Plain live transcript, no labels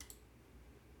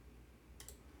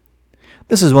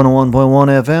This is 101.1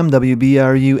 FM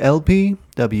WBRU-LP,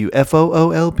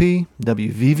 WFOO-LP,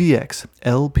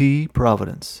 WVVX-LP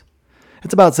Providence.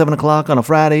 It's about 7 o'clock on a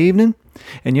Friday evening,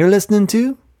 and you're listening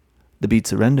to The Beat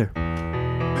Surrender.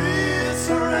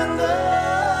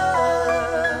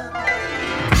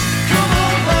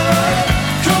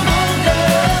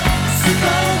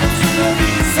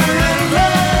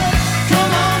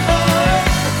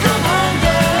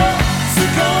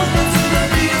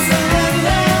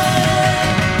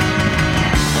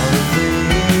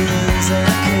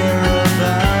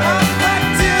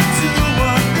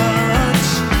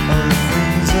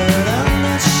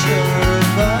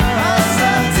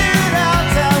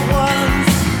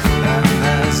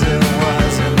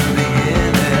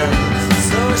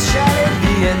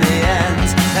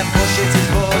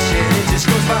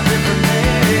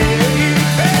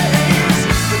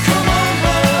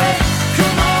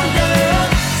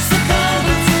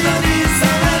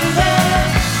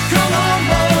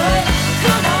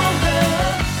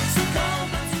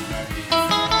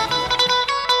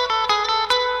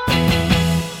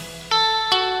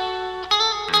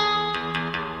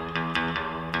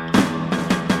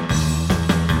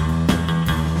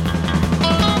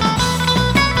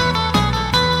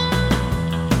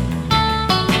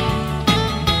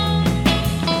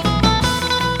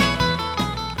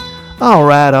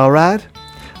 All right.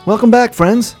 Welcome back,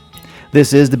 friends.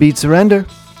 This is The Beat Surrender,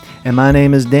 and my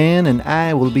name is Dan, and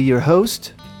I will be your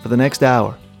host for the next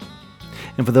hour.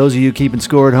 And for those of you keeping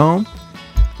score at home,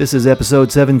 this is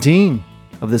episode 17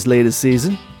 of this latest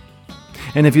season.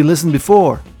 And if you listened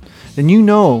before, then you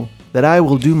know that I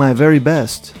will do my very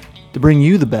best to bring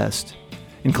you the best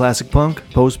in classic punk,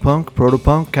 post-punk,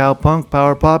 proto-punk, cowpunk,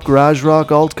 power pop, garage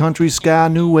rock, alt country, ska,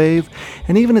 new wave,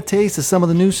 and even a taste of some of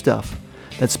the new stuff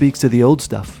that speaks to the old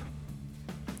stuff.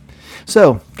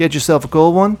 So, get yourself a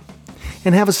cold one,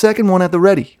 and have a second one at the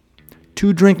ready.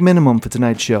 2-drink minimum for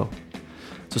tonight's show.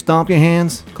 So stomp your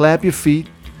hands, clap your feet,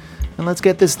 and let's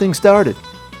get this thing started.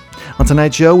 On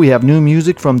tonight's show, we have new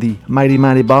music from the Mighty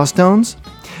Mighty Bosstones.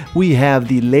 We have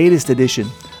the latest edition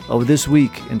of This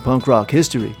Week in Punk Rock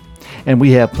History, and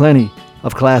we have plenty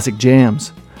of classic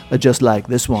jams, just like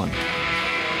this one.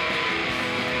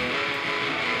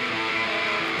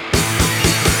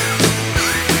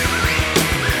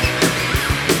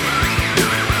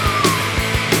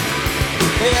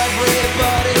 Thank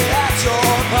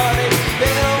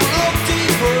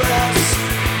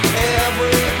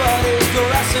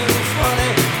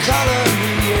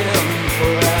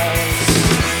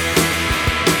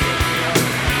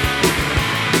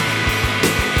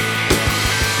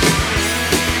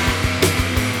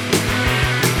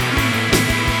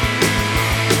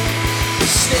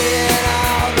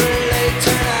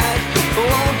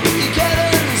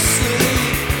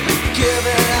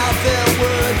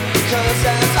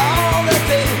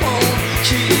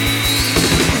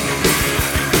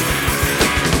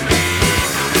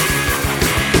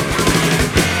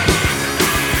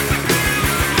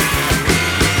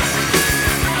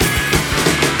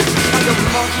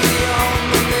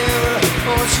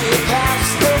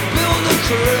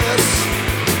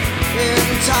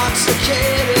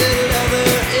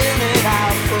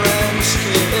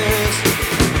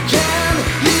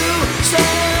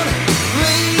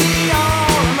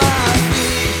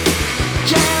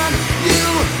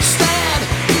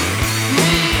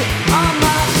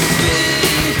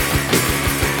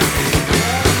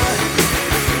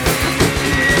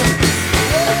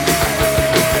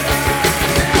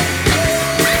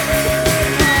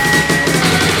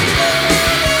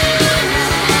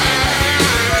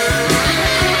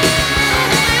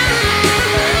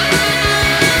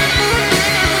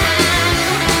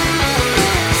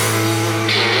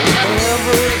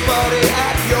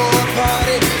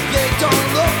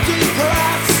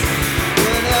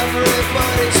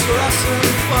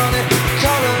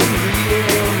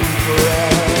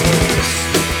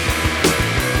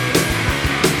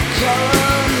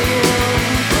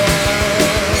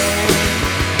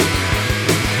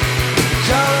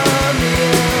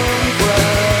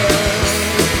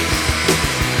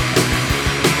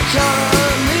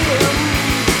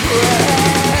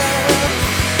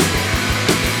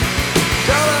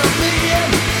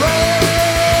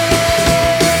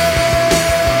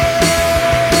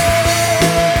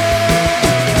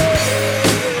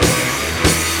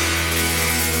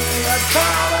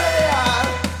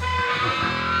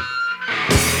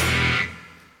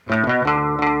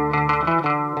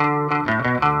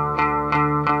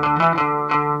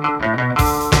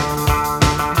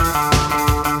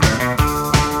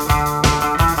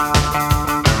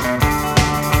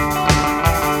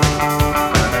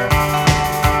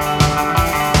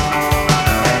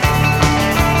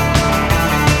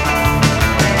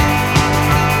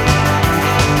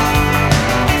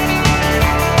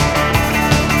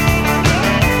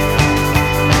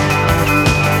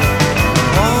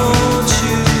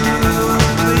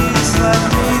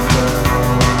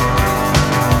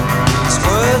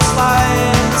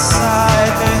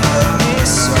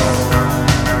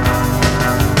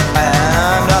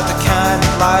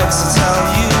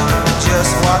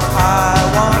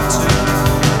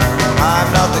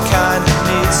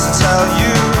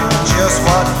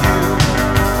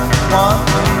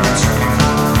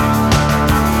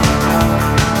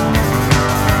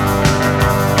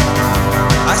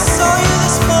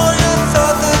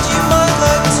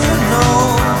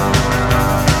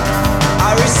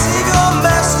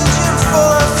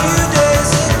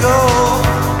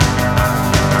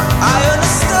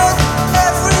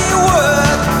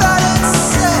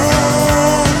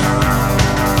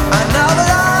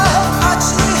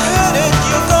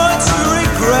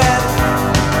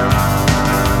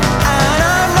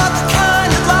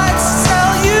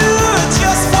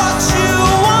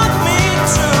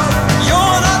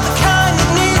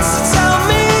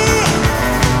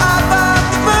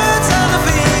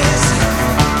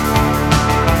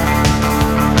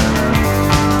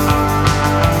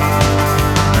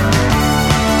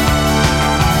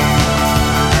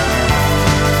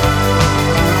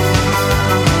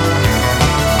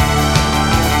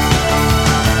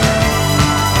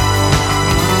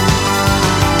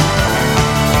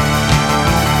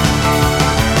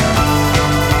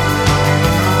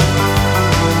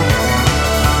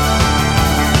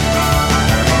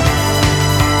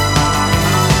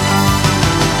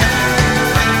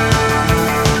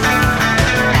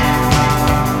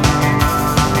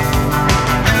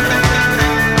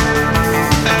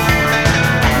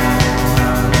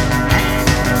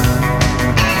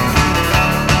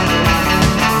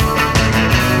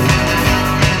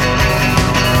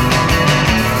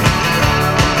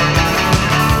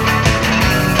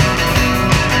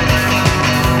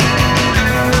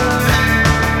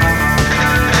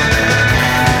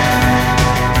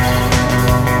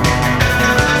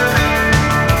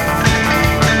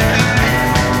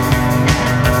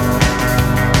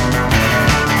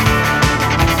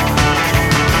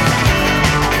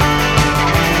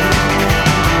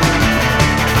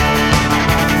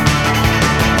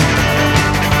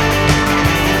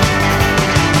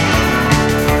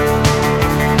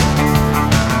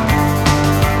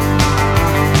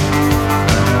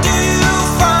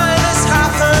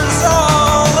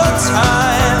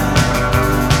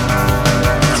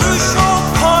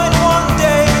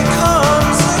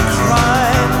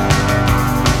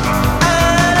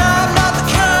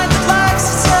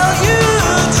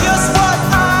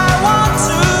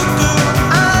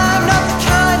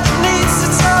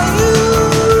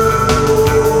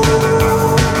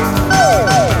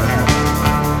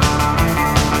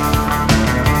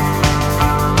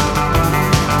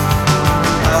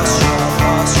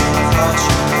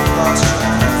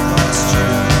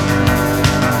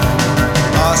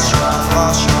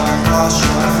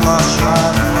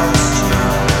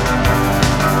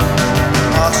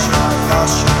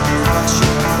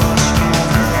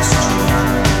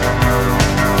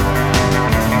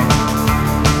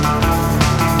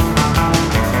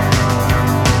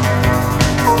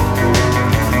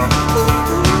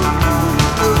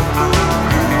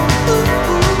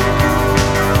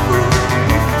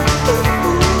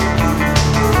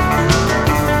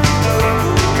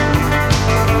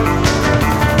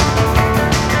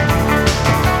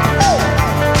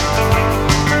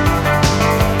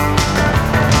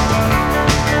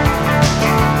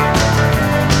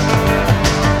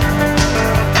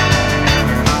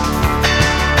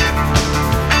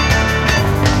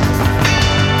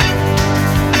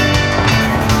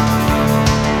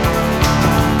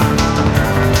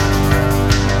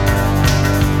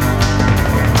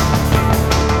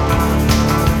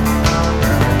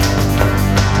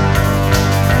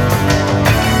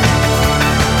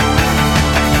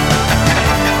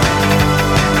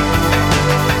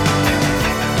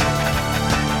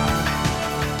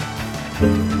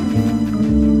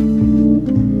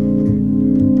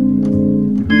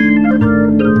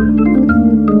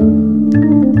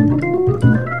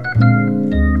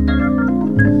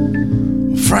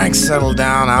settled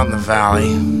down out in the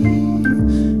valley,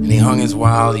 and he hung his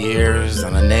wild years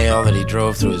on a nail that he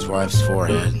drove through his wife's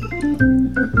forehead.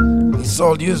 He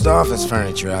sold used office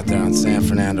furniture out there on San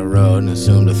Fernando Road and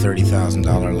assumed a $30,000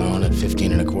 loan at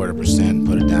 15.25%,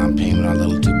 put a down payment on a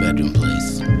little two-bedroom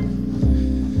place.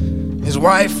 His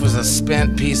wife was a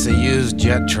spent piece of used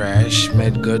jet trash,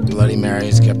 made good Bloody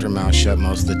Marys, kept her mouth shut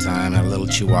most of the time, had a little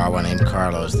chihuahua named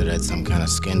Carlos that had some kind of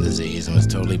skin disease and was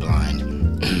totally blind.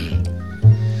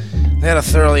 They had a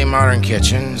thoroughly modern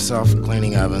kitchen,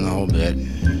 self-cleaning oven, the whole bit.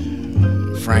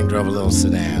 Frank drove a little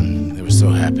sedan. They were so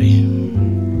happy.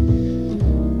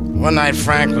 One night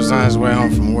Frank was on his way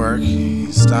home from work.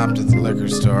 He stopped at the liquor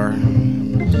store,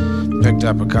 picked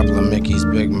up a couple of Mickey's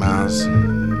Big Mouths,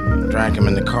 drank them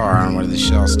in the car on the way to the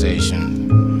Shell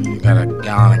station. Got a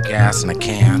gallon of gas in a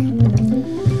can.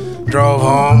 Drove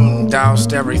home,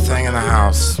 doused everything in the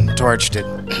house, torched it.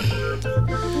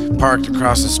 Parked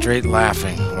across the street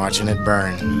laughing, watching it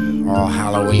burn. All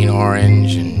Halloween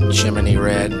orange and chimney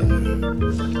red.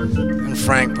 And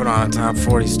Frank put on a top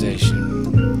 40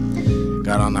 station.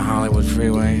 Got on the Hollywood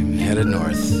freeway and headed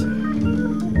north.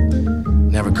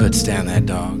 Never could stand that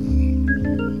dog.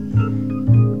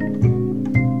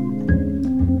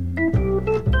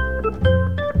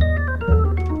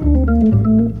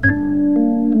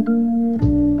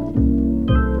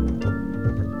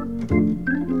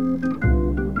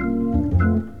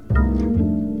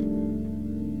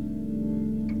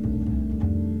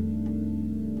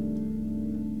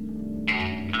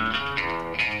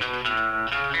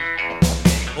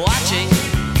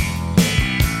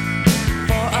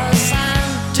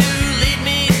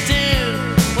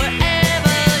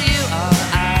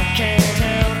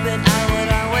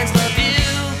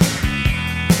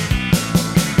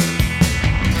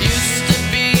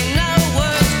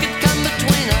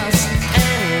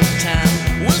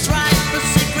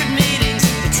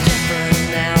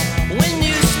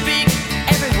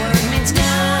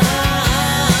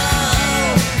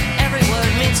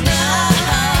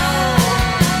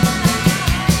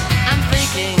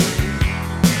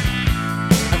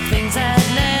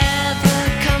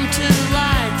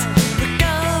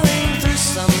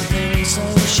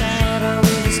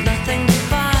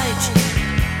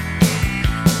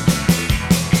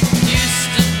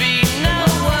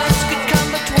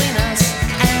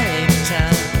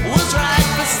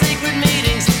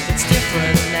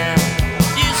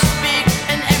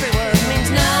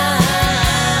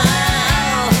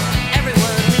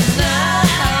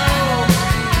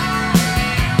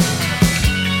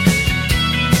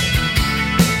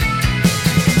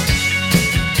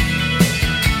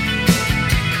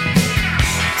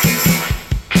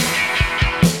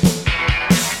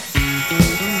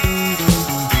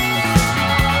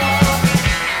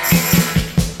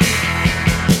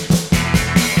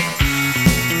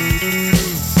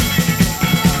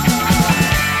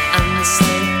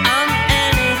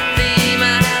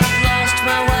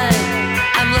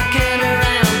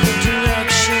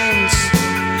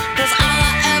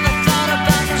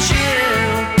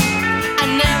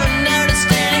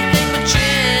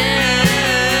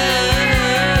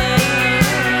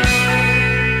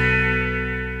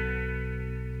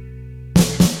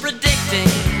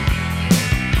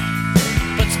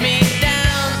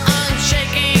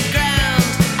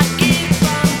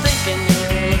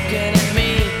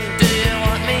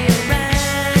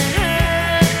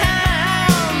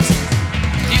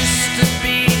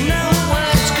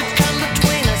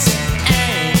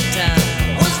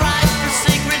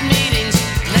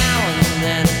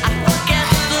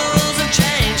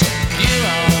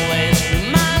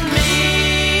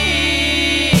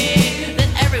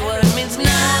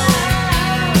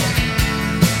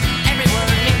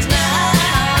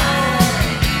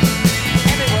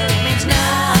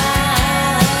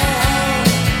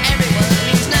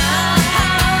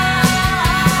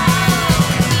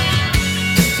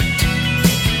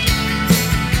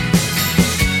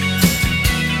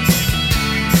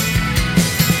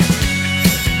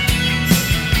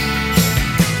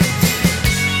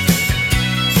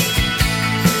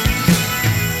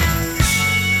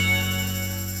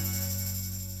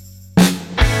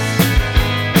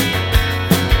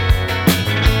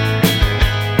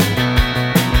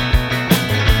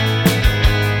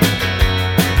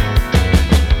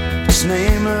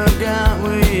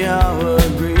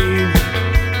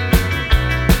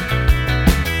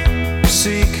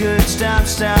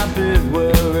 Stop it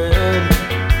worried.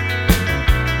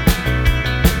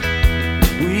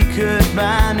 We could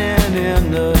bind it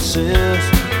in the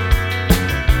cyst.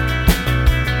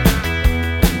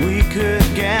 We could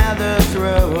gather,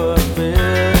 throw a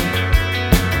fit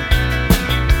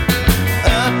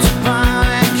up to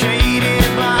Pine Cave.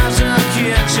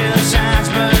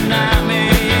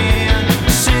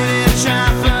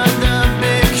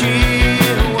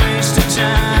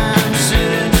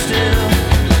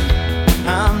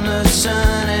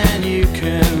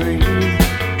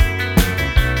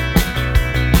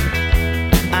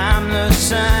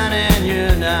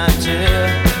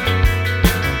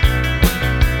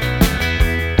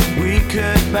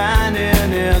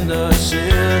 in the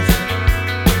Sith.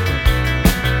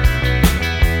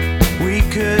 We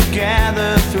could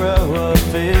gather, throw a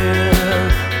fit.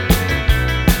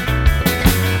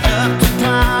 Up to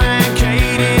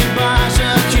barricaded bars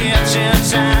of kitchen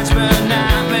signs, but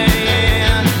not me.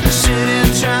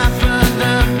 Sitting trying for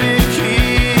the big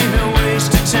key, a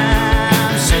waste of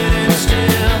time, sitting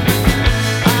still.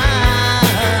 I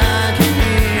can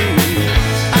hear you,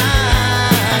 I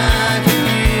can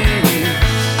hear you,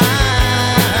 I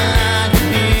can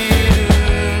hear you.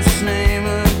 This name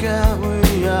of God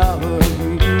we all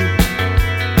agree.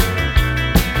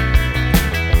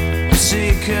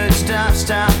 See, could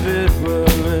stop it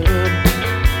rolling.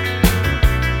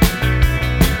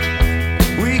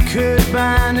 We could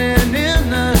bind it in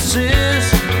the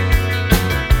sis.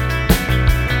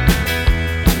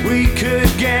 We could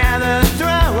gather, throw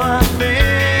a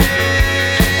fit.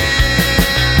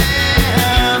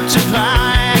 Up to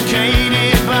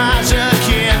barricaded bars of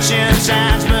kitchen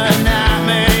signs, but not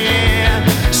me.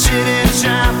 Sitting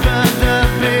trying for the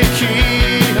big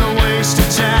key, a waste of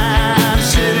time,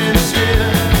 sitting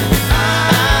still. I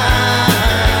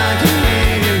can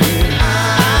hear you, I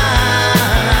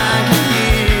can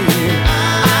hear you,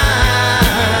 I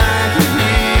can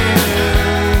hear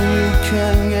you. We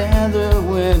can gather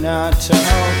when I talk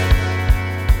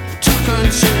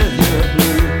until you're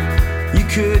blue. You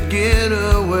could get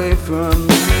away from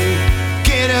me,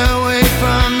 get away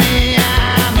from me.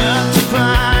 I'm up to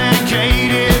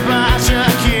barricaded bars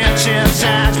of kitchen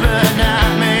signs, but not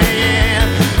me.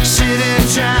 Sitting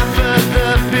trying for the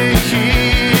big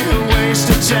key, a waste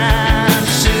of time,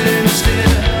 sitting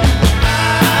still. I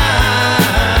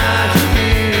can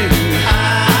hear you, I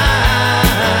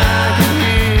can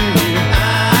hear you, I can hear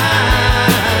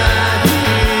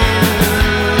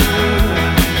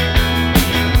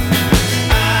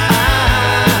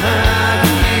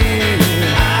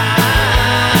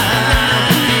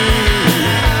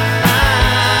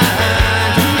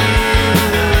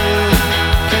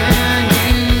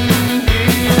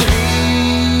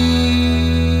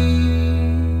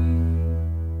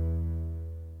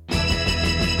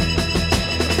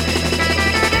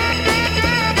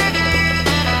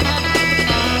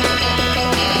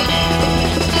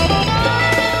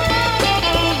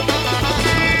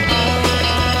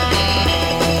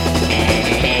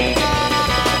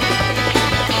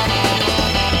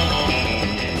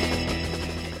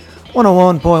One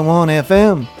 101.1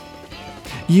 FM.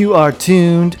 You are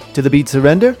tuned to the Beat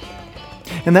Surrender.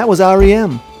 And that was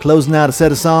REM, closing out a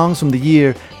set of songs from the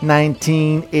year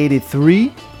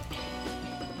 1983.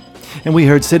 And we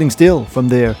heard Sitting Still from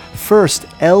their first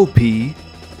LP,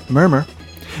 Murmur,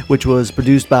 which was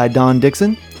produced by Don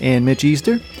Dixon and Mitch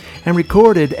Easter and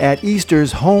recorded at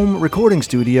Easter's home recording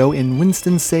studio in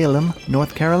Winston-Salem,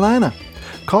 North Carolina,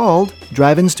 called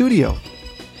Drive-In Studio.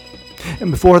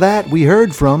 And before that, we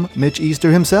heard from Mitch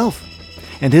Easter himself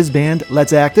and his band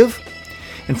Let's Active.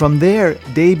 And from their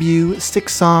debut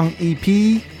 6-song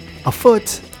EP,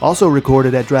 Afoot, also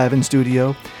recorded at Drive-In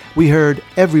Studio, we heard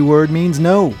Every Word Means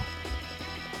No.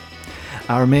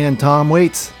 Our man Tom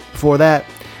Waits, before that,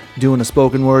 doing a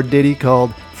spoken word ditty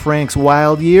called Frank's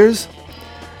Wild Years,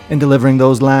 and delivering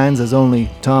those lines as only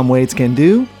Tom Waits can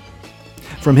do.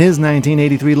 From his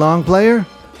 1983 long player,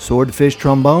 Swordfish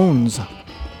Trombones.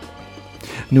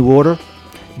 New Order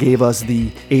gave us the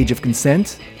Age of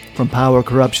Consent from Power,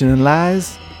 Corruption, and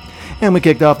Lies. And we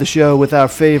kicked off the show with our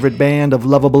favorite band of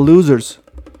lovable losers,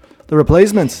 The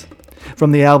Replacements.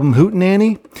 From the album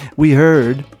Hootenanny, we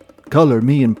heard Color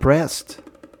Me Impressed.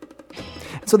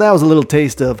 So that was a little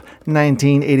taste of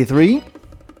 1983.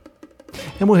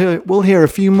 And we'll hear a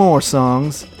few more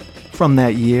songs from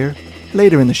that year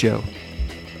later in the show.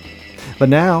 But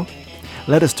now,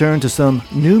 let us turn to some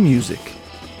new music.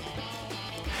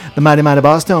 The Mighty Mighty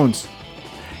Bosstones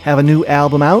have a new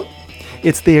album out.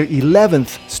 It's their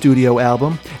 11th studio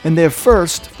album and their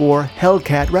first for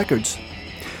Hellcat Records.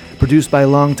 Produced by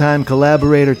longtime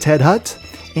collaborator Ted Hutt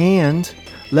and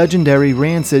legendary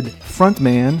Rancid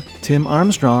frontman Tim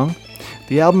Armstrong,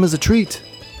 the album is a treat.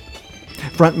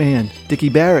 Frontman Dickie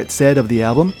Barrett said of the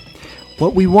album,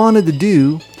 "What we wanted to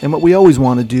do, and what we always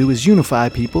want to do, is unify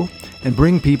people and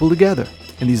bring people together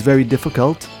in these very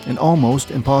difficult and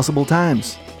almost impossible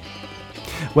times."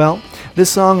 Well, this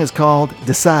song is called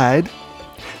Decide,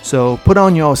 so put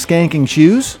on your skanking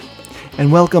shoes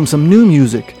and welcome some new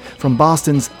music from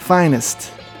Boston's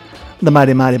finest, the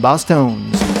Mighty Mighty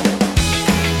Bosstones.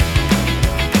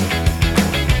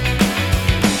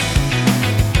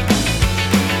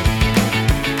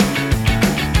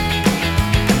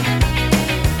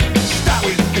 Start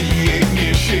with the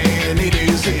ignition, it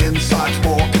is in such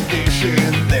poor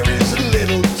condition. There is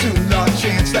little to no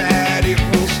chance that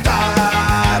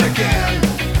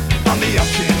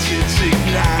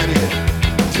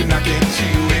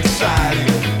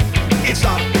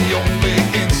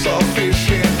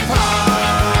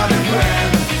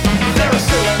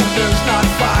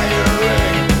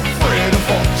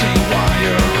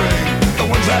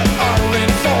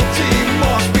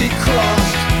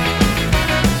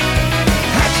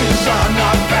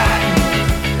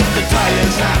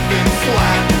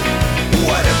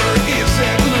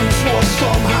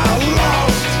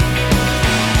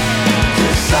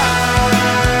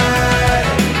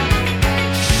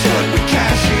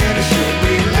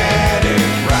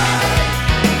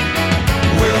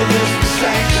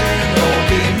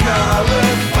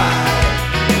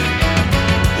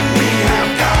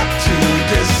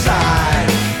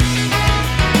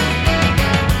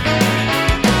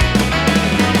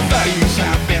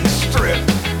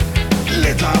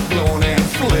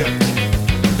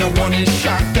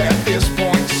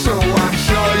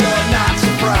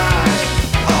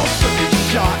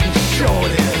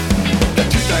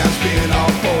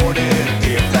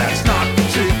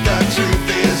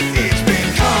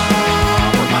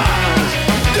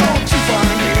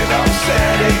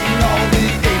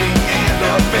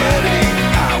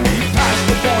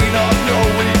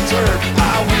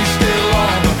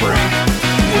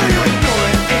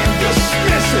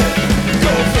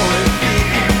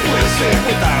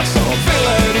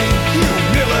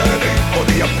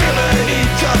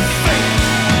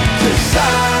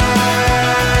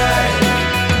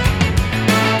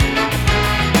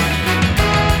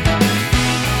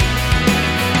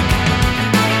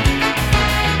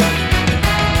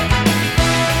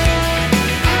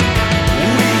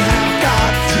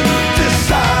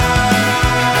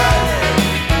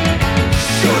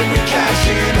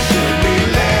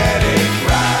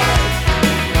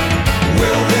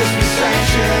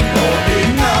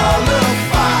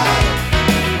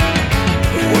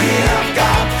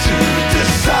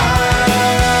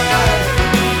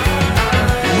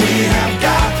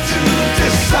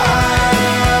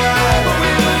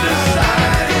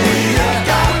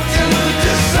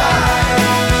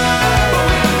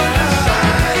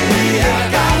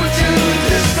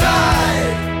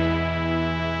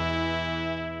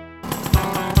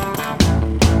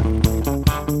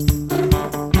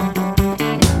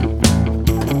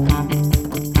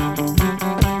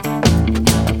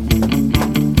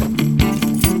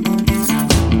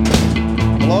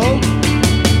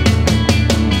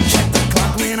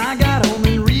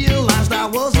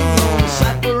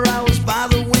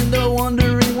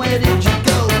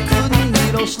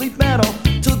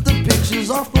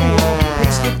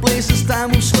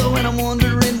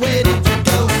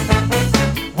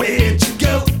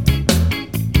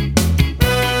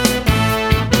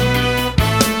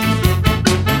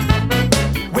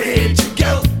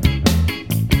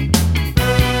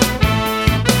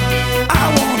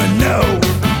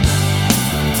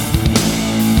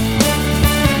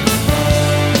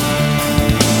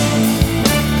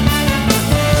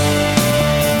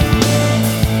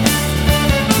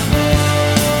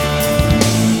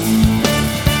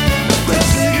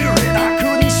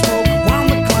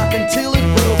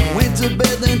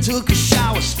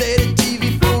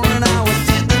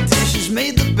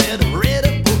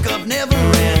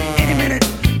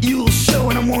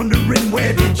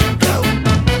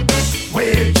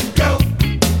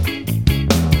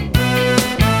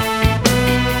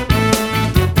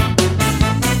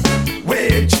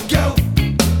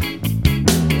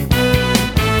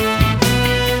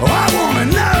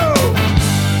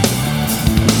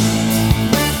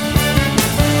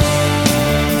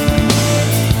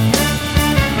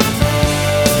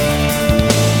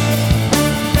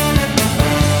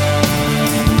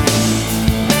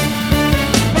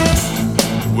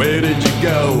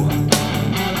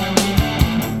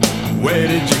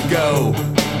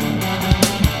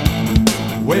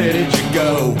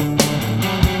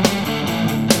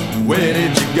Where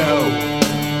did you go?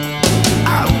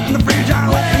 I opened the fridge, I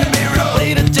looked in the mirror,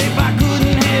 played a tape I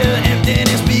couldn't hear.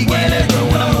 Emptiness began to grow,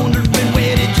 and I wondered,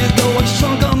 where did you go? I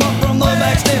saw come up from the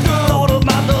back stairs. Thought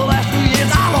about the last few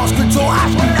years. I lost control. I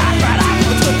screamed out right out.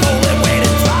 It's the cold and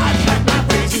waited, tried. Back my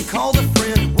face and called a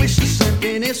friend. Wish the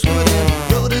emptiness would end.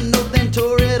 Wrote a note, then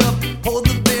tore it up. Poured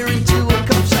the beer into a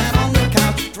cup. Sat on the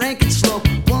couch, drank it slow.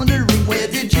 Wondering, where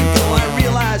did you go? I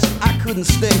realized I couldn't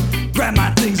stay. Grabbed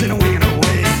my things and went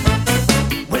away.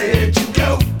 Where did you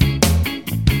go?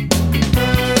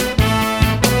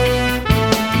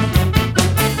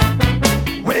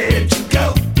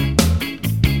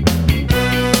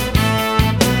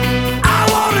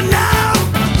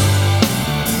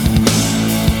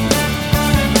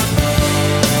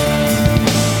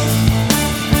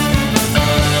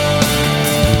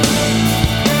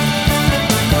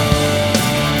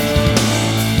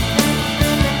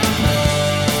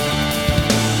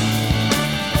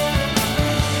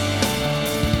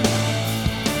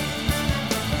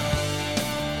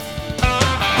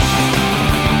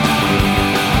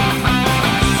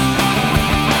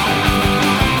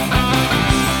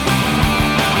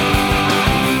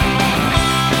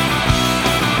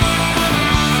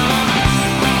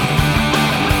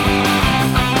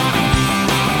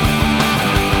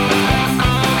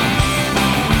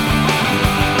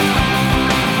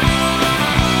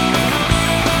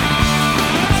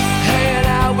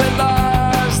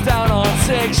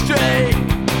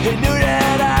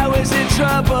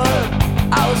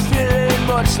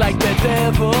 Like the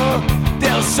devil,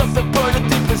 there was something burning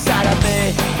deep inside of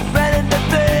me. Ran into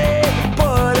the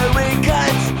Puerto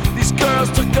Ricans. These girls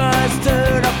took us to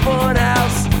the fun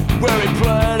house where we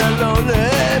played a lonely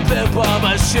pinball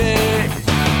machine.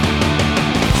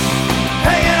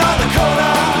 Hanging on the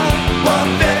corner,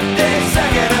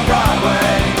 152nd and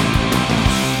Broadway.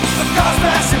 The cars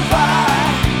passing by,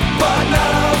 but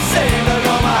none of them seem to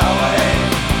go my way.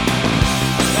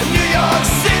 In New York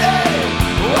City,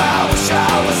 I wish I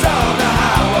was on the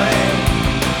highway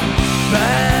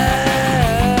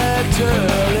back to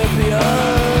Olympia.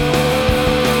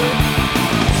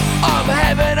 I'm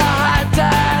having a hard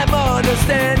time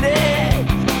understanding.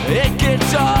 It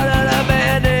gets harder to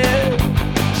manage.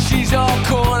 She's all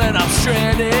cool and I'm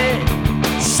stranded.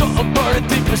 Something burning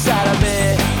deep inside of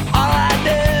me. All I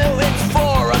know, it's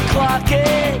 4 o'clock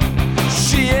and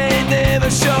she ain't never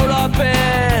showed up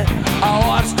and I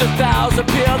watched 1,000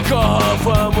 people call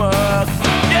from work.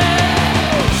 Yeah!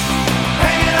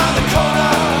 Hanging on the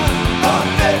corner of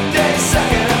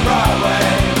 52nd and Broadway.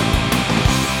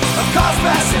 A car's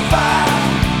passing by,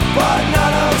 but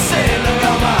none of them seem to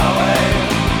go my way.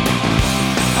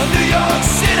 New York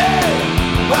City,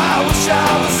 I wish I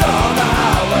was on the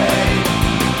highway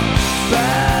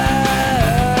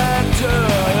back to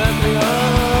Olympia.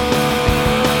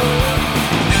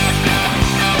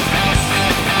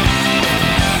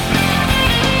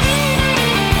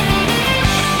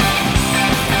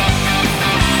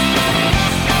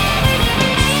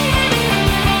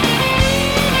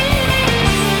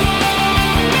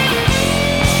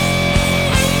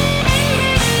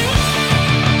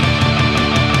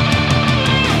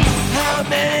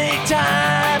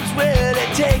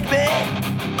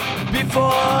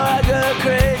 Before I go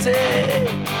crazy,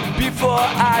 before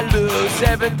I lose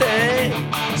everything,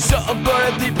 something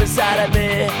burning deep inside of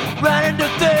me. Running to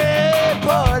the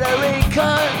Puerto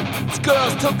Rican, these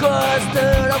girls took us to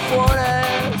the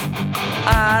forest.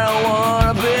 I don't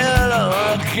wanna be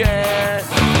alone again.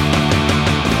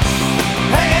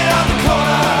 Hanging on the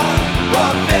corner,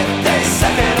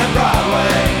 152nd and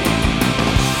Broadway.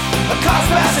 The cars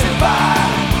passing by,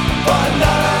 but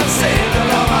none of them seem to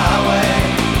go my way.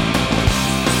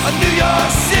 New York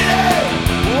City,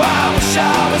 I wish I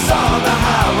was on the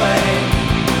highway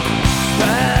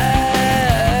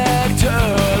back to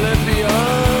Olympia.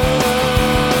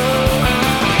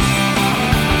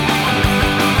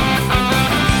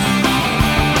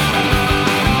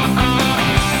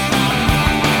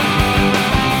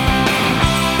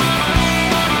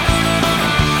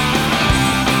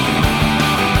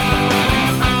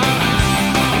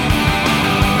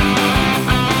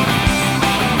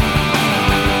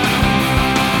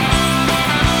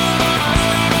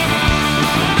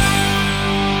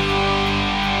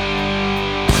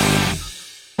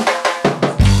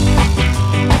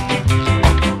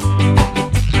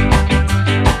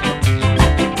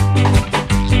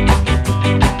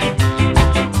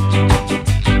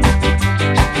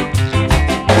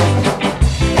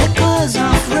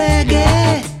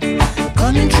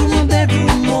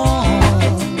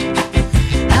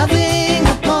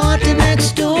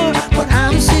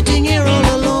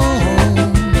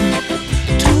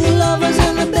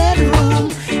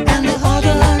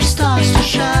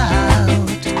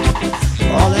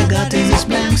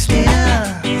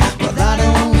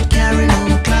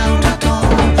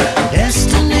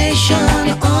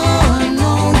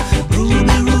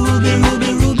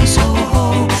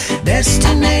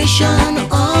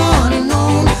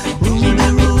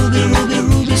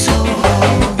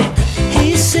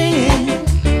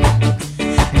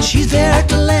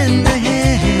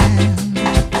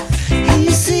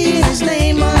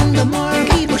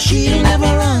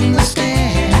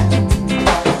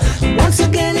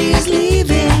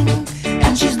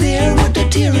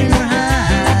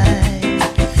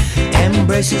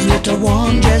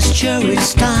 one gesture,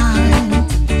 it's time.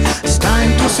 It's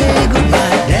time to say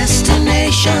goodbye.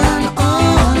 Destination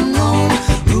unknown.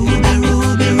 Ruby,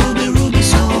 Ruby, Ruby, Ruby,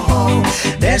 Soho.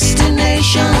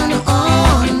 Destination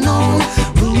unknown.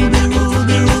 Ruby,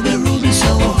 Ruby, Ruby, Ruby,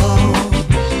 Soho.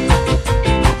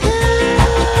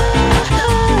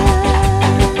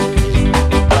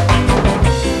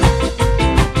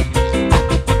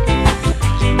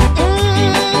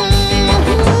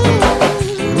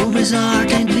 Ruby's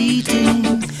heart ain't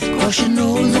beating, 'cause she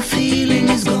knows the feeling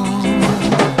is gone.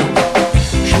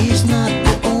 She's not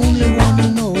the only one who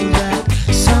knows that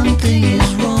something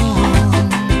is wrong.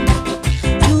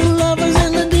 Two lovers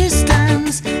in the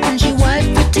distance, and she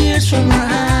wiped the tears from her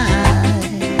eye.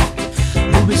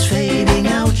 Ruby's fading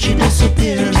out, she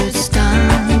disappears, it's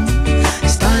time.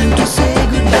 It's time to say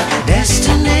goodbye.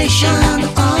 Destination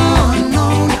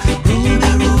unknown.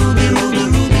 Ruby, Ruby, Ruby,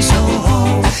 Ruby,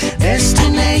 Soho.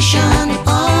 Destination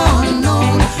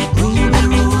unknown. Ruby,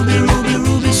 Ruby, Ruby,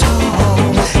 Ruby, Soho.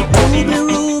 Ruby,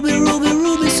 Ruby, Ruby,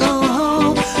 Ruby,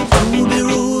 Soho. Ruby,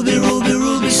 Ruby, Ruby,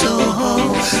 Ruby, Soho.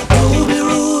 Ruby,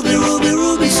 Ruby, Ruby,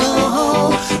 Ruby,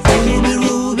 Soho. Ruby,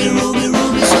 Ruby, Ruby,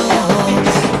 Ruby, Soho.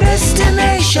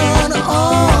 Destination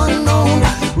unknown.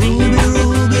 Ruby,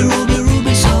 Ruby, Ruby,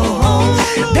 Ruby, Soho.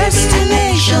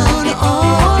 Destination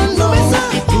unknown.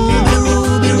 Ruby,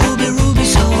 Ruby, Ruby, Ruby,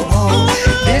 Soho.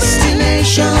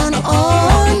 Destination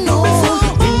unknown.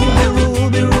 Ruby,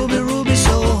 Ruby, Ruby, Ruby,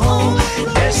 Soho.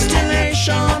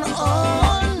 Destination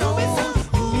unknown.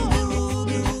 Ruby,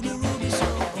 Ruby, Ruby, Ruby,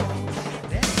 Soho.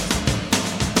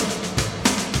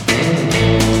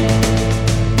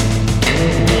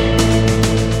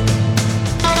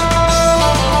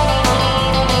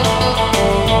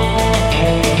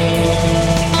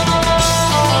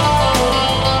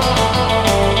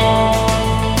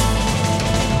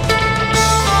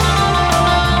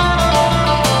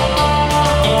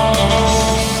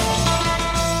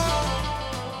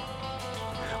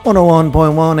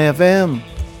 .1 FM,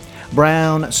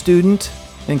 Brown Student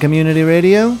and Community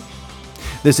Radio.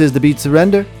 This is The Beat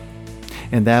Surrender,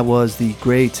 and that was the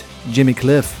great Jimmy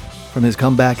Cliff from his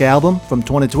comeback album from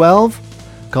 2012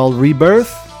 called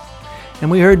Rebirth. And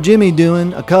we heard Jimmy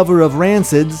doing a cover of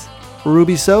Rancid's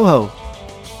Ruby Soho.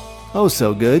 Oh,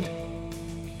 so good.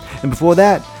 And before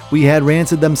that, we had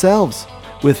Rancid themselves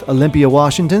with Olympia,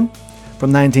 Washington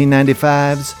from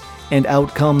 1995's And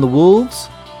Out Come the Wolves.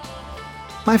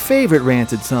 My favorite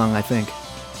Rancid song, I think.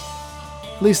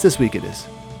 At least this week it is.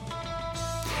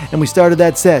 And we started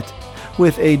that set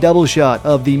with a double shot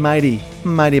of the Mighty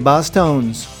Mighty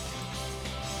Bosstones.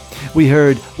 We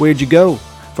heard Where'd You Go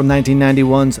from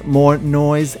 1991's More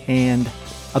Noise and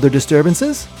Other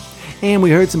Disturbances. And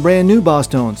we heard some brand new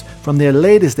Bosstones from their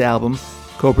latest album,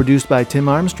 co-produced by Tim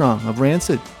Armstrong of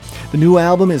Rancid. The new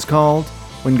album is called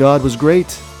When God Was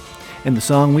Great, and the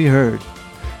song we heard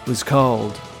was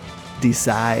called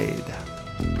Decide.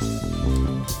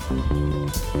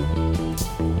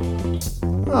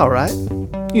 All right,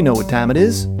 you know what time it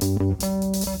is.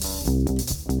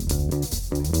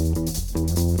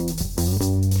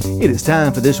 It is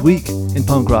time for This Week in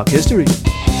Punk Rock History.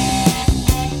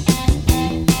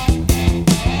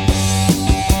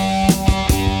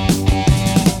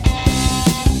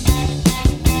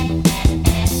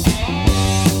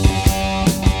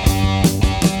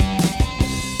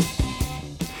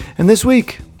 And this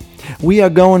week, we are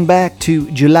going back to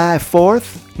July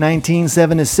 4th,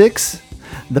 1976,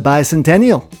 the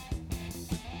bicentennial.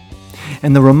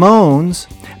 And the Ramones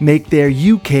make their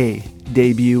UK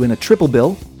debut in a triple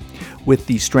bill with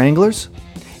the Stranglers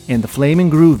and the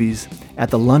Flaming Groovies at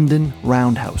the London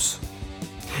Roundhouse.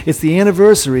 It's the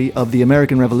anniversary of the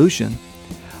American Revolution,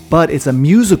 but it's a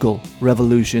musical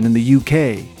revolution in the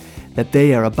UK that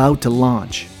they are about to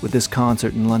launch with this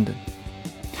concert in London.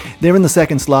 They're in the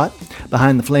second slot,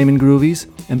 behind the Flamin' Groovies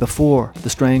and before the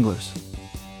Stranglers.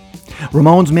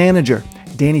 Ramones manager,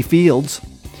 Danny Fields,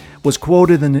 was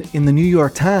quoted in the New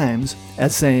York Times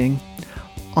as saying,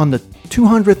 "On the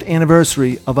 200th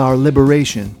anniversary of our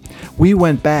liberation, we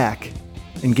went back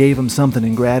and gave them something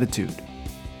in gratitude."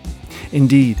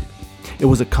 Indeed, it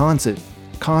was a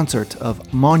concert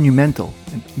of monumental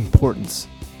importance.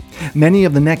 Many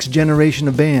of the next generation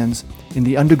of bands in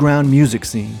the underground music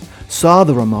scene saw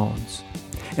the Ramones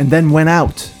and then went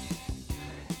out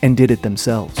and did it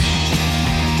themselves.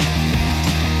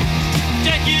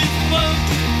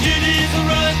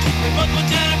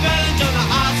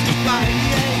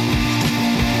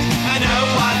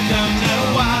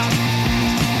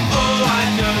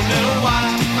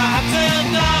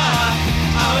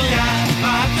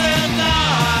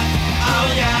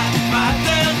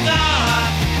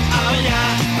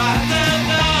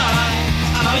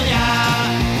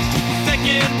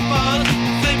 falls,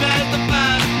 same as the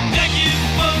fire. Thank you,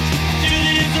 folks.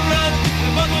 Judy's a run. The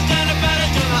book was done about it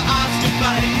till the Oscar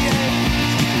fight.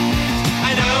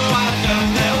 I know I don't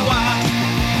know why.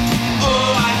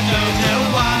 Oh, I don't know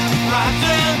why. Right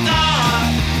till dawn.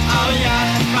 Oh yeah,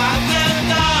 right till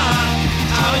dawn.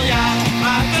 Oh yeah,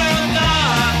 right till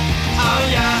dawn. Oh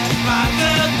yeah, right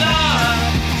till dawn.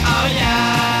 Oh yeah.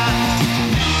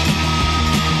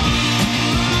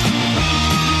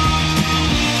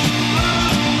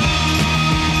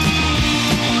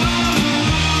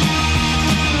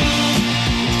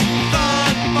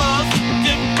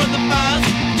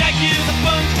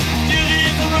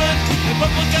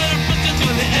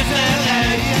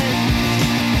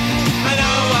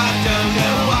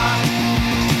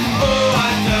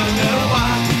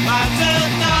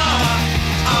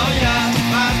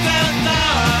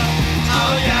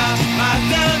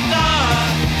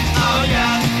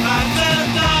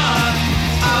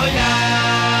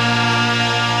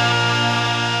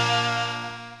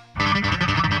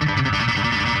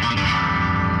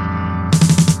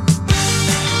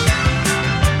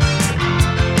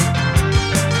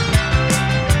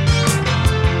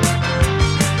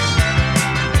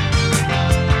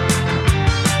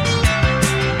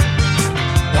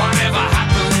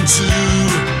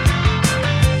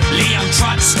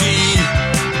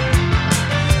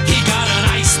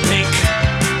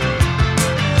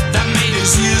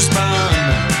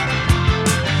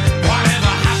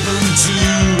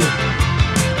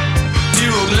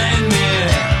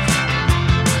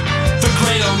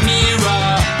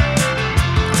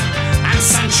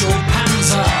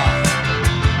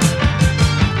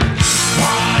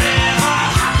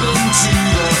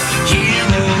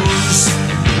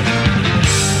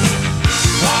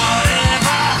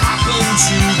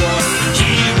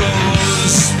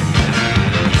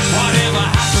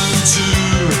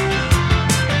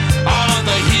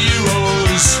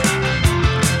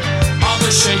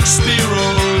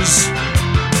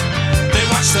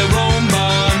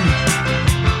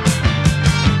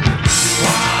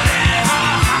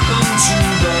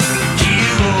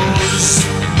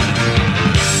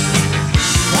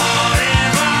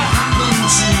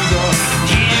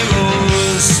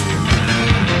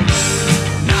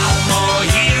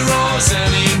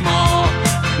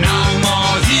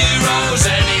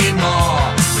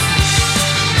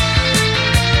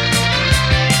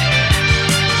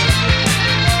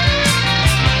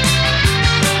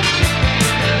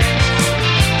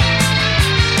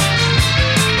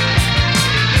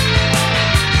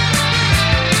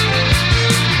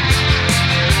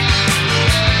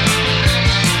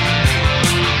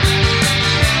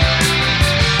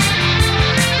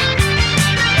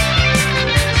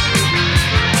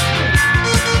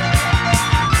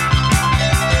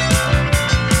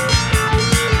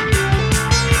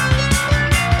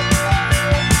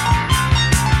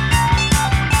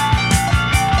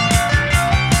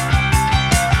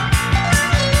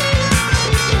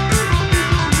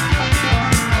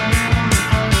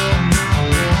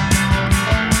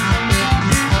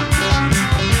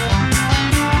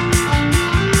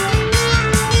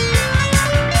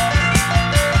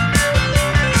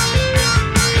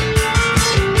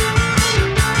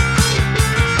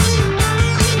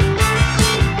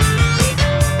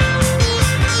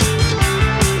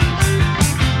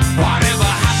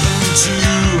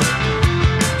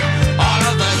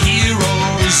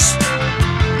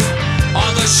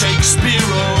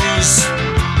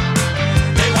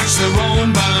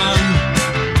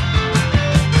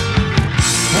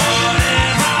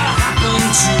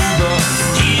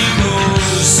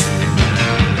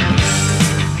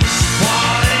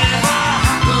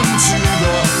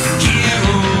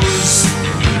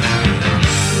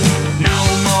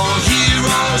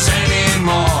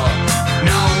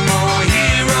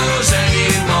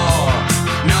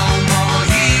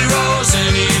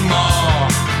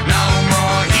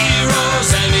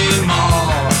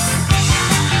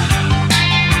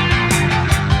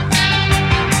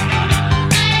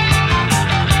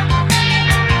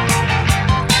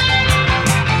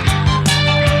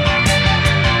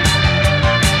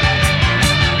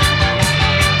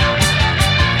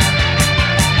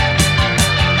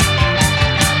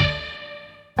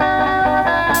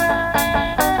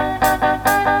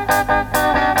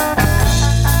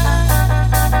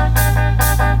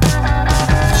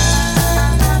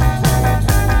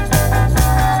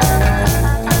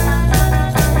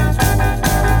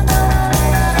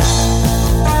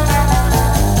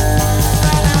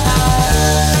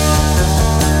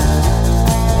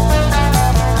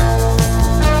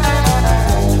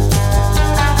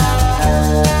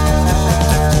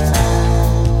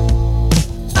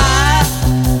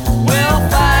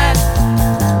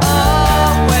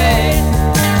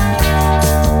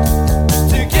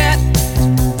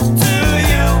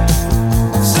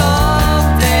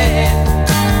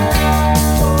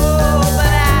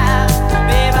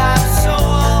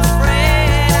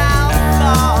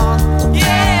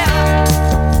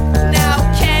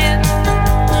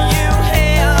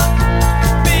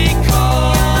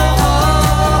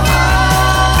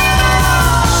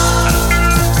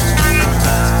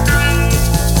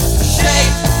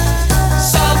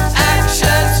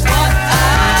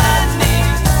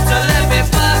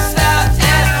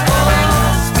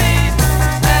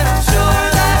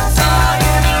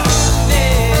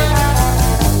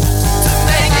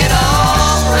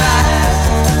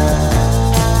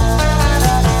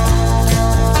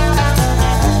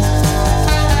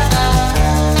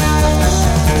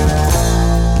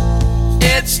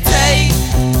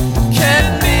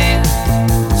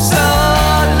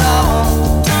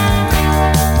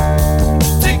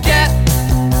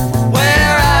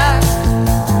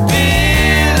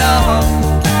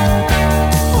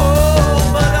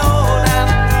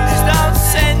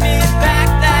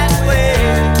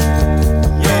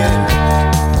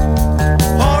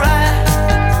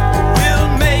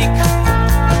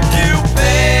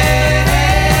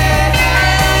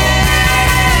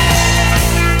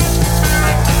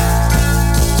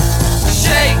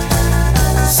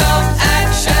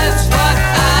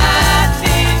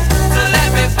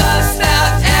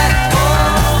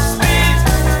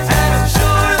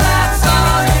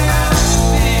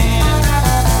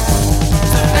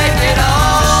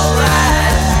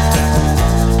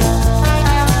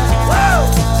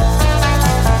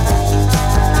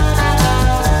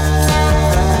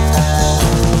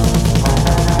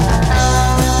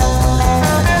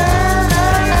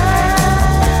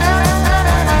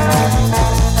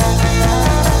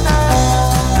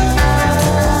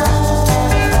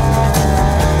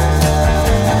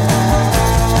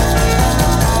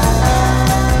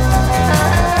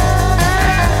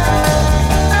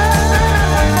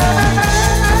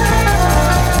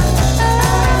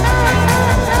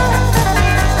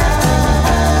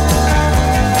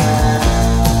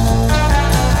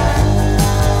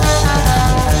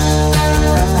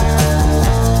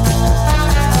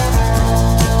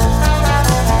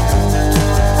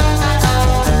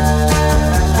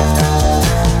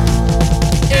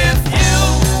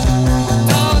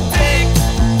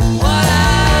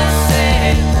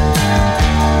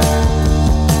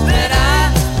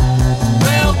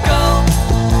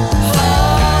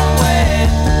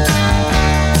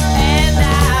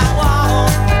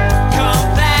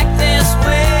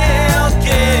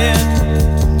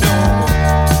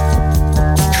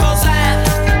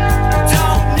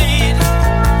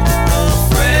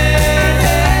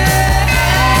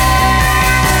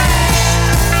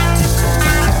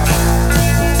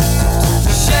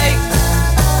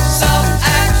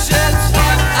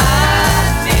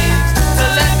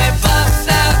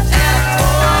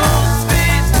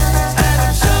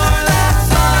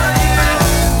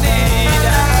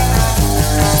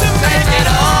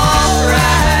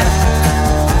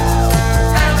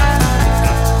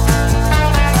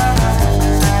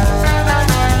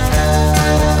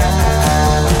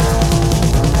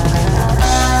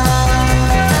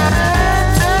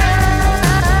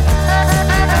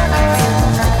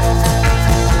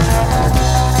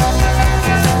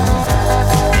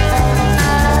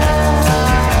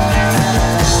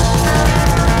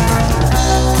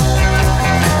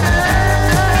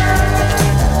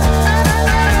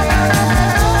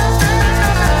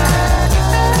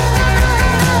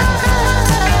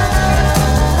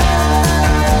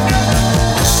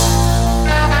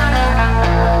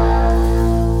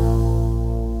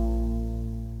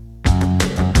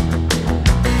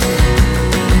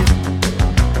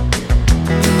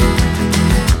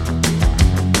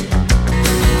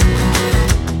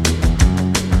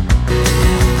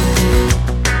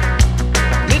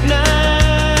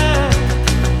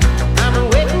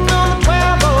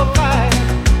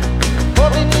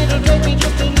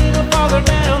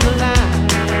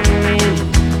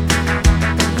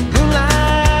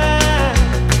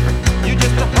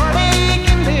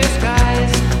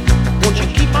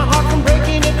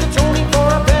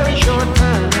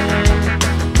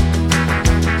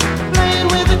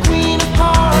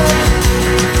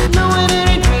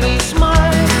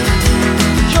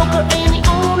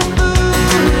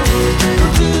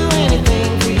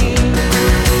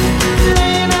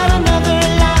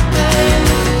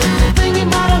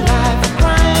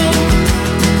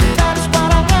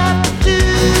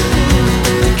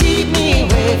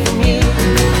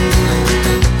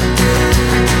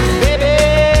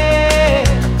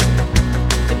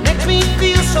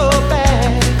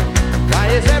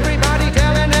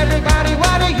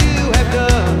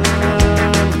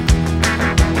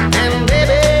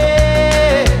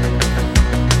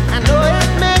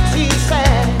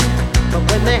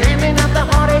 finding out the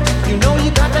heartache, you know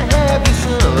you got to have your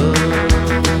son.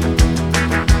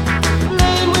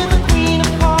 Playing with the queen of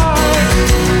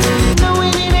hearts, knowing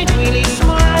it ain't really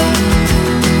smart. A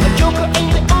joker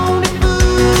ain't the only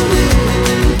fool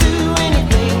who'll do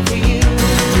anything for you.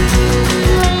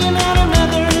 Laying out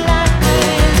another line,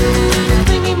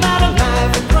 thinking about a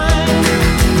life of crime.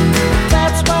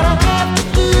 That's what I have to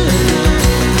do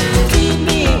to keep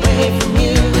me away from you.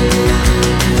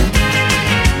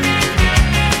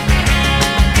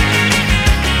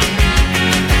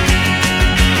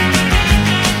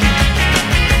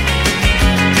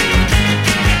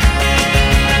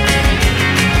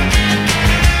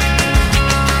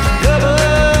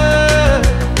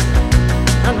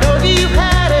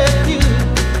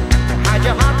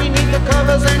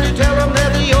 And you tell them they're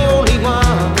the only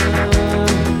one.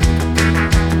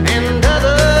 And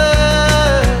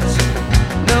others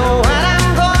know what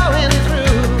I'm going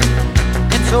through.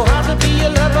 It's so hard to be a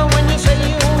lover when you say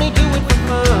you only do it for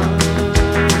fun.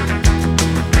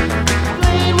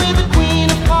 Playing with the queen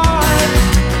of hearts,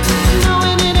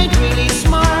 knowing it ain't really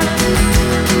smart.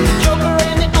 The joker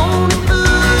ain't the only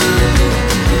fool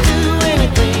who'll do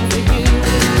anything for you.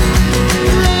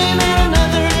 Laying out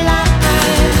another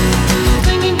line,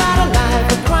 thinking about a life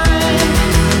of crime.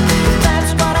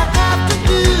 That's what I have to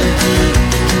do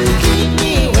to keep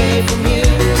me away from you.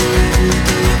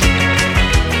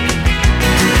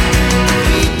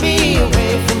 Keep me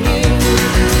away from you.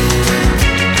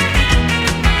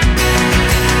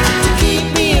 To keep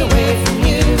me away from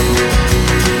you.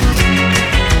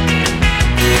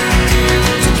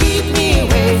 To keep me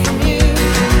away from you.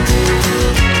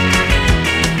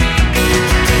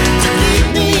 To keep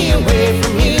me away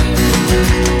from you.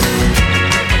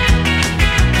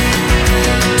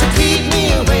 To keep me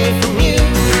away from you.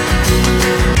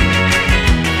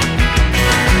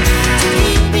 To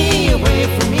keep me away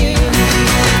from you.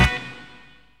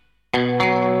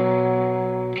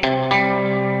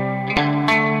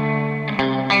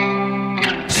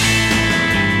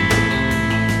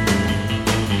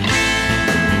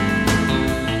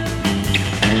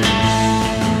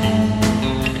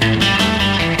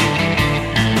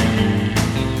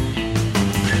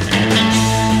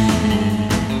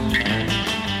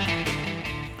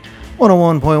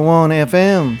 One 101.1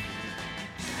 FM.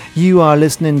 You are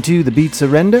listening to The Beat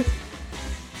Surrender.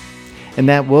 And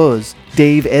that was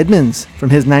Dave Edmunds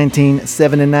from his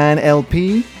 1979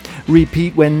 LP,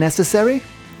 Repeat When Necessary,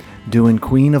 doing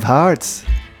Queen of Hearts.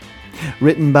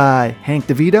 Written by Hank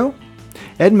DeVito,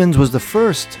 Edmunds was the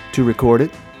first to record it.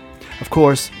 Of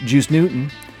course, Juice Newton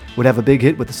would have a big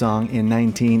hit with the song in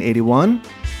 1981.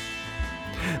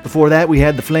 Before that, we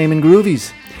had the Flamin'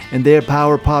 Groovies and their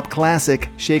power pop classic,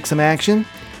 Shake Some Action,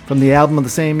 from the album of the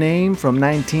same name from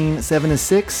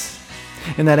 1976.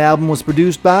 And that album was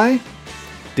produced by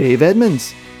Dave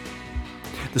Edmunds.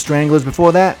 The Stranglers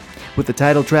before that, with the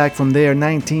title track from their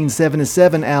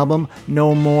 1977 album,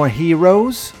 No More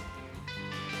Heroes.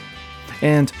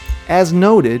 And as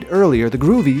noted earlier, the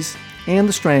Groovies and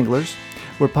the Stranglers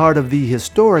were part of the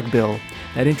historic bill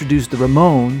that introduced the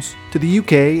Ramones to the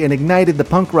UK and ignited the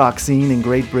punk rock scene in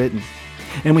Great Britain.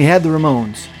 And we had the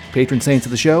Ramones, patron saints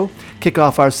of the show, kick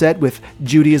off our set with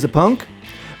Judy is a Punk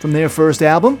from their first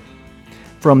album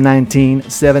from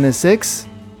 1976.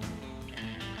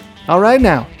 All right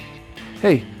now,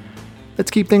 hey, let's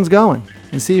keep things going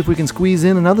and see if we can squeeze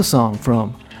in another song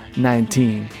from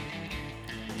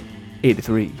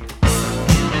 1983.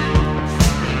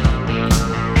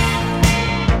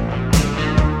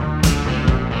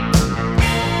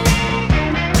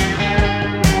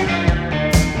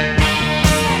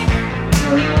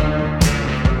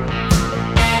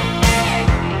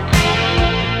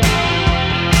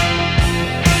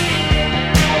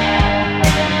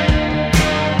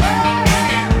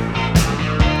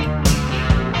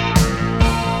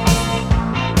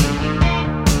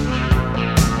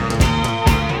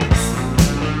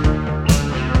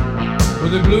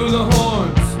 They blew the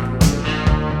horns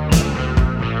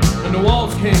and the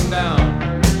walls came down.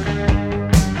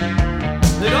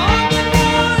 They'd all been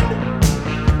won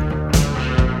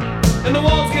and the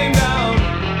walls came down.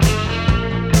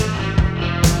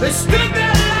 They stood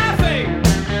there laughing.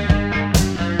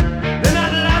 They're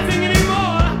not laughing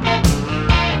anymore.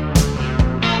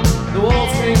 The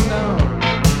walls came down.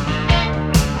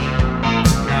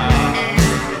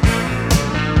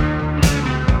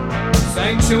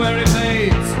 Sanctuary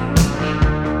fades,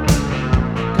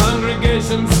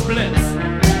 congregation splits,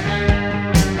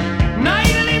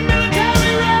 nightly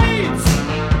military raids,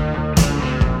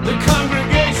 the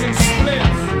congregation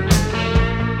splits.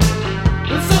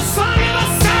 It's a song of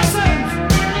assassins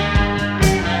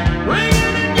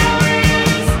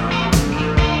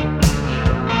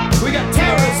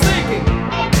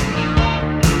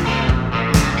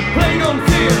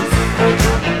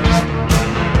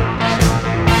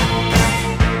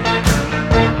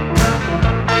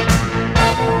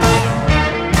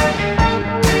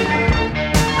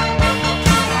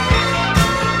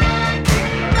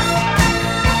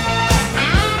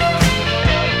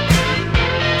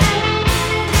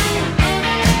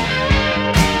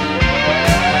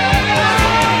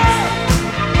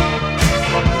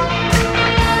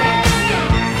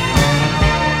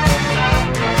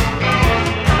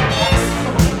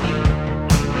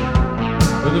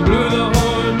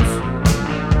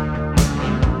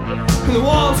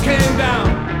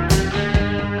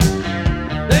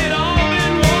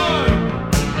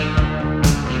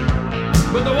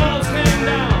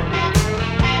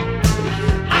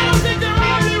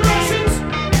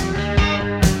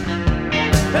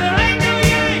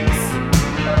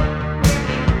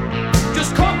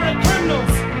just corporate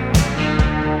criminals.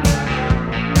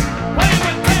 Playing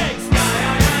with pigs.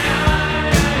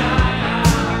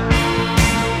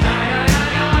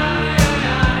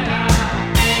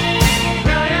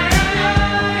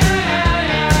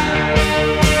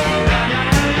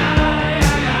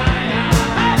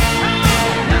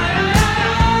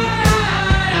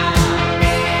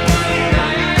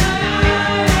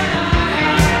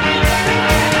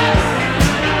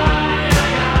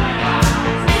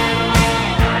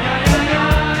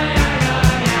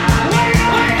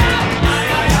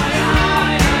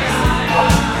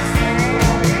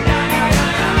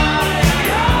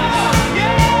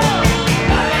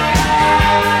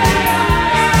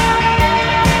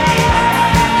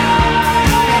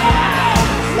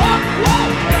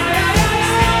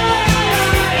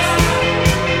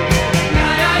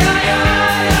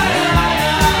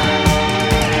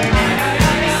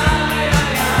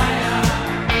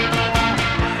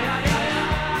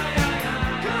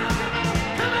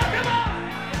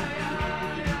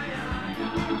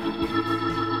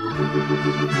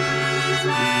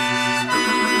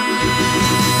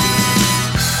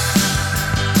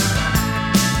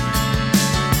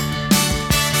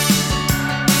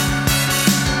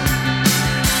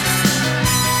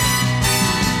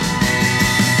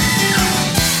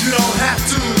 You don't have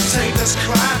to take this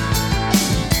crap.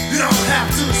 You don't have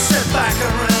to sit back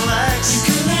and relax.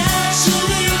 You can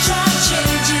actually try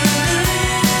changing it.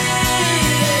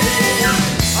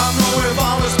 I know we've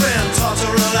always been taught to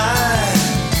rely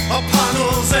upon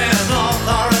rules and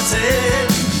authority,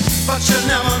 but you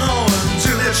never know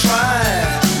until you try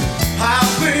how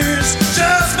things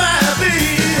just might be.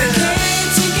 Came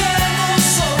together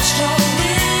so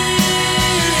strongly.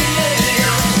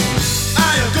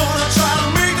 Are you gonna try to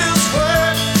make this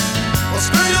work? Or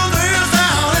spill your days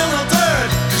down in the dirt?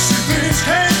 You see things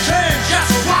can't change, yes,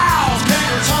 the walls can't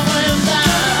go tumbling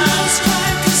down. Lost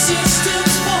quite consistent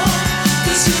more,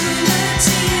 'cause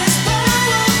humanity is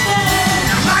powerful.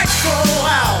 Lights go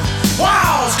out,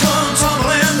 walls come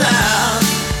tumbling down.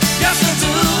 Yes, they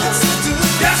do, yes, they do,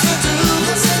 yes, they do,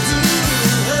 yes, they do.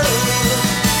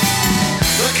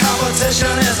 The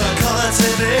competition is a color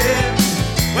TV.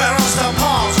 We're on the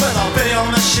palms with a video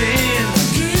machine.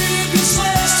 Keep your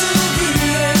slaves to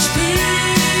VHP.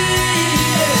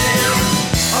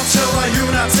 Until the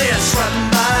unity is threatened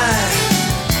by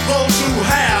those who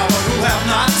have or who have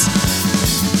not.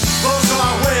 Those who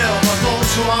are with or those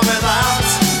who are without.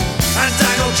 And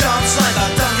dangle jumps like a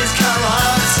donkey's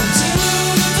carrots. Until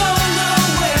you don't know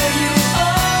where you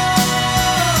are.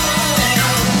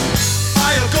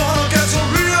 Are you gonna get to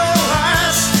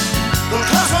realize the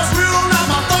class was real, not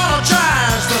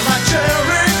mythologized? They're like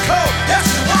Jericho, yes,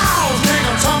 the walls can't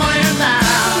come tumbling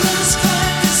down. Lost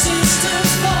quite consistent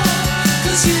more,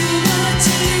 'cause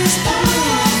unity is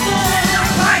powerful.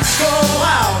 Lights go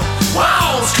out,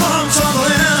 walls come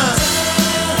tumbling down.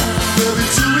 We'll be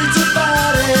too weak to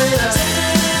fight it.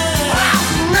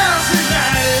 Never see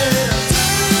that.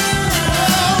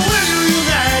 Oh, when you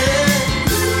unite.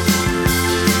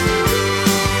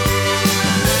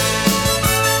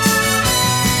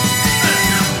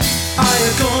 Are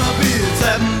you gonna be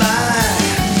threatened by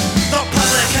the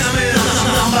public enemy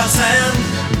number 10?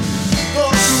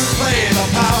 Those who play the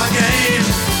power game.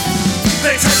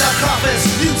 They take the profits,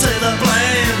 you take the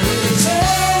blame.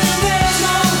 There's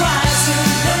no rising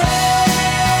pay.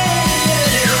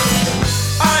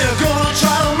 Are you gonna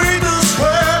try to make this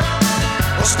work?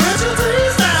 Or spread your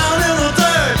things down in the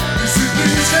dirt? You see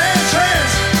things can't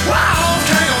change. Wow,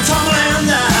 can't go tumbling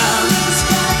down. Lost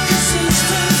quite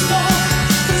consistent more,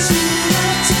 'cause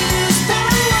unity is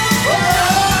powerful.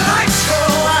 Lights go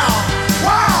out,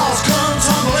 walls come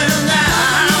tumbling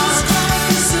down. Lost quite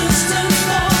consistent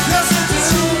more, yes, it is.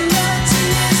 Unity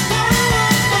is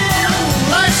powerful.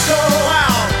 Lights go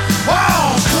out,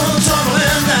 walls come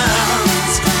tumbling down.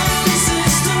 Lost quite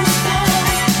consistent more,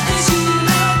 'cause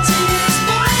unity is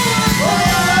powerful.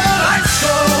 Lights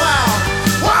go out,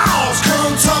 walls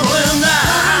come tumbling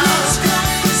down. Lost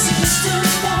quite consistent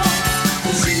more,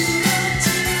 'cause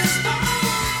unity is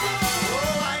powerful.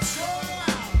 Lights go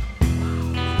out.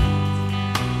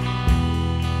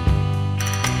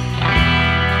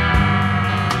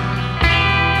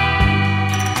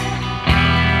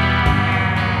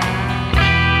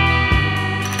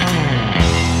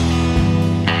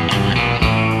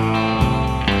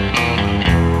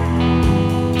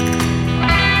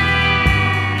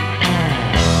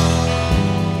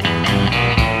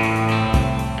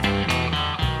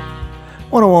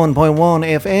 101.1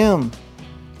 FM.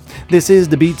 This is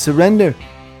The Beat Surrender,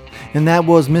 and that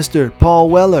was Mr. Paul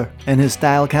Weller and his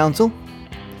Style Council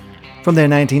from their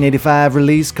 1985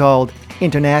 release called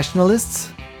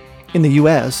internationalists in the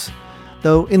US,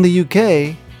 though in the UK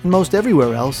and most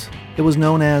everywhere else, it was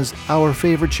known as Our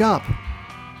Favorite Shop.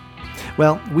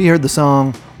 Well, we heard the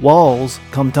song Walls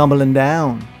Come Tumbling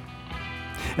Down.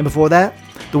 And before that,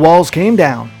 the walls came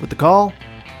down with The Call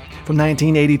from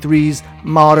 1983's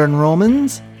Modern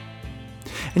Romans.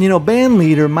 And you know, band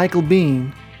leader Michael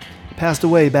Bean passed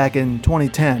away back in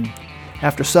 2010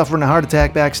 after suffering a heart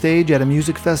attack backstage at a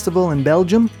music festival in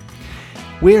Belgium,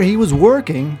 where he was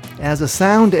working as a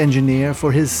sound engineer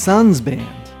for his son's band,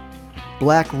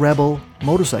 Black Rebel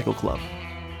Motorcycle Club.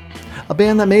 A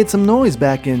band that made some noise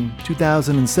back in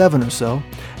 2007 or so.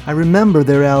 I remember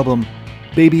their album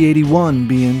Baby 81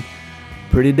 being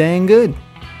pretty dang good.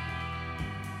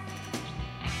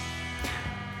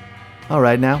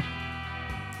 Alright now,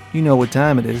 you know what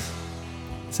time it is.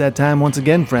 It's that time once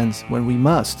again, friends, when we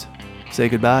must say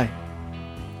goodbye.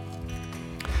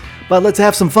 But let's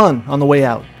have some fun on the way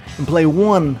out and play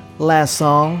one last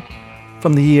song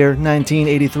from the year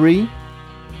 1983.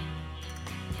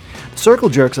 The Circle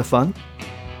Jerks are fun,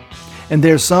 and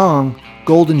their song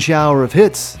Golden Shower of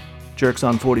Hits, Jerks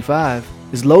on 45,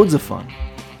 is loads of fun.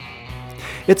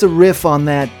 It's a riff on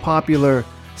that popular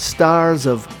Stars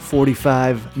of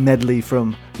 45 medley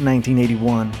from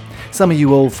 1981. Some of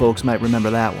you old folks might remember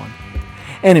that one.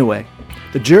 Anyway,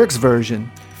 the Jerks version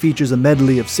features a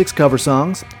medley of 6 cover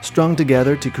songs strung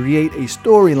together to create a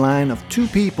storyline of 2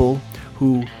 people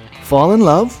who fall in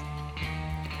love,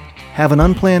 have an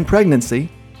unplanned pregnancy,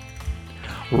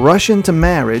 rush into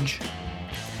marriage,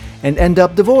 and end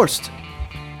up divorced.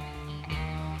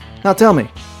 Now tell me,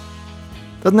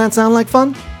 doesn't that sound like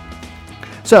fun?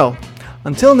 So,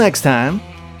 until next time,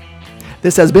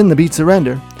 this has been The Beat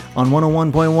Surrender on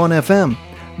 101.1 FM,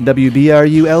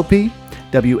 WBRU-LP,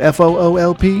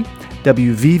 WFOO-LP,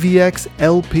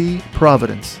 WVVX-LP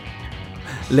Providence.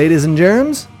 Ladies and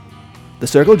germs, the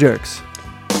Circle Jerks.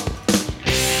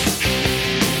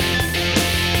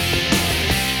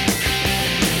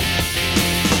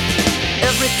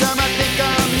 Every time I think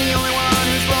I'm the only one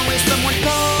who's lonely, someone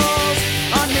calls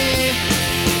on me.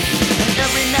 And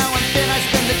every now and then I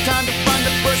spend the time to find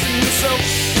the person who's so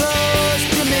close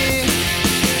to me.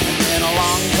 And then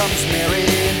along comes Mary,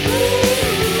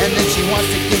 and then she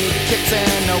wants to give me the kicks,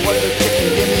 and what other kick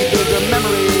can give me bigger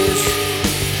memories.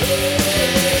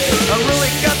 I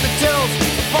really got the tales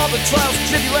of all the trials and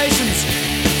tribulations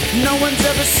no one's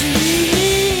ever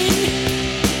seen.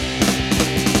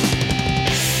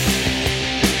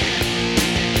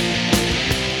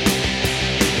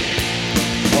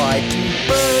 Why do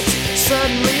birds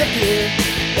suddenly appear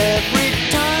every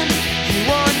time you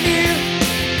are near?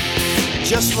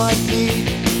 Just like me,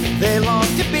 they long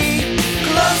to be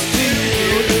close to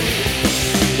you.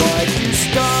 Why do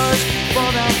stars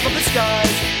fall down from the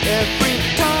skies every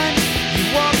time you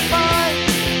walk by?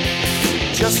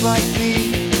 Just like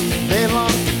me, they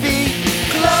long to be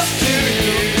close to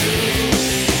you.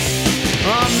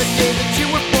 On the day that you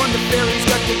were born, the fairies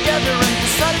got together and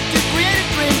decided to create a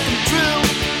dream come true.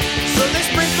 So they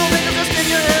sprinkled in dust in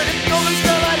your hair and golden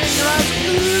starlight in your eyes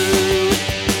blue.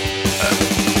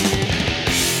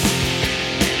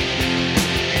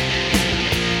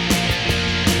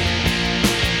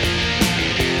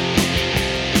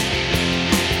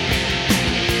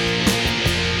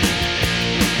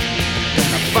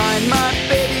 Gonna find my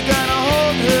baby, gonna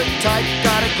hold her tight,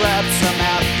 gotta grab some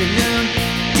afternoon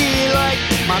delight.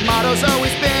 My motto's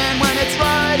always been, when it's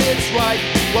right,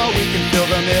 well, we can fill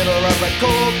the middle of a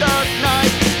cold, dark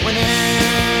night, when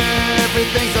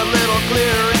everything's a little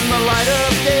clearer in the light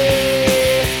of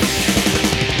day.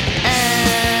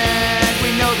 And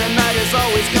we know the night is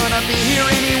always gonna be here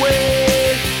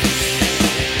anyway.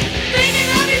 Thinking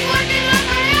of you working on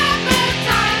my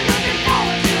appetite, looking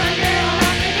forward to a little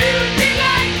afternoon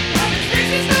delight. Rubbing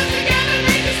stitches close together,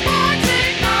 make the sparks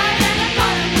ignite, and the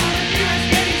thought of loving you is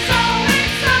getting so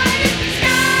excited.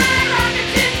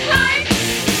 Skyrockets in flight.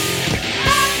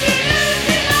 Afternoon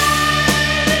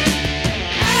delight.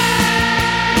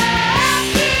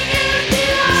 Afternoon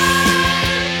delight.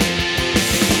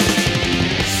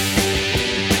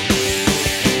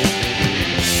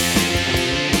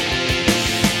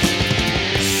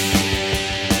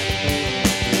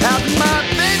 Having my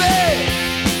baby,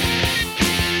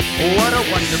 what a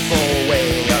wonderful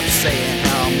way of saying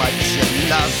how much you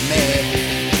love me.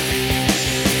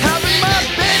 Having my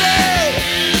baby,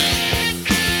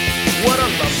 what a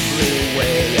lovely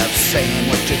way of saying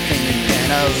what you're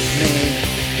thinking of me.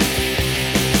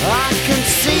 I can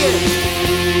see it,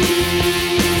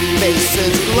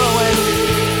 faces glowing,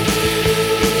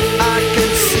 I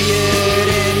can see it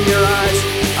in your eyes.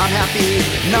 I'm happy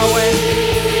knowing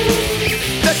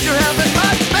that you're having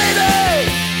my baby.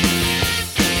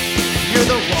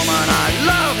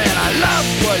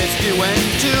 rescuing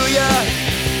to ya.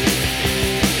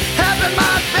 Having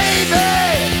my baby.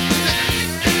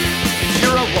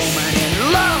 You're a woman in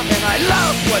love, and I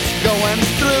love what's going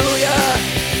through ya.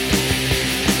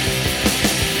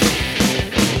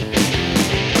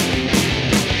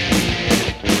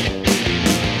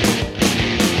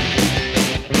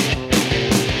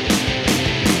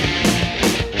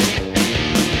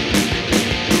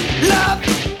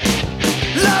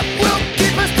 Love will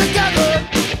keep us together.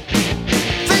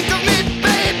 Think of me,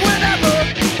 babe, whenever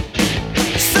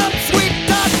some sweet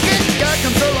talking guy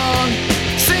comes along,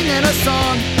 singing a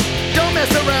song. Don't mess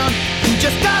around, you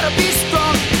just gotta be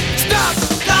strong. Stop,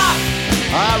 stop,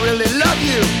 I really love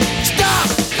you. Stop,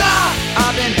 stop,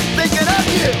 I've been thinking of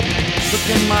you. Look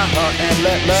in my heart and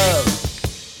let love.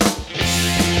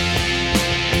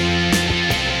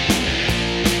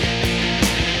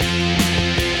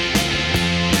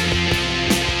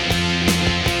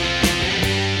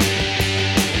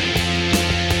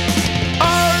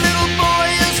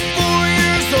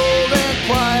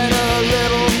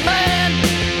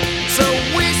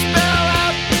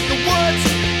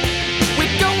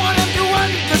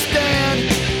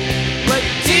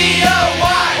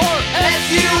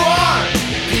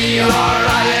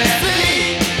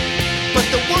 But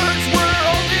the words we're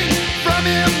holding from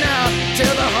him now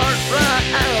tear the heart right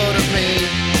out of me.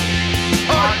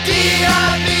 R-D-I-V-O-R-C-E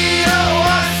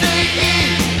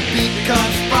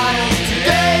becomes final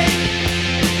today.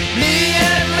 Me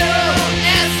and little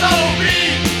S.O.B.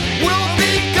 will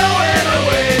be going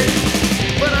away.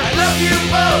 But I love you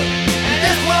both, and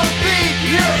this won't be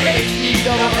pure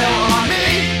H-E-double-L on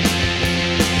me.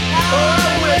 Oh,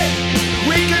 I wish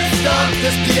we could stop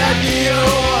this D-I-V-O-R-C-E.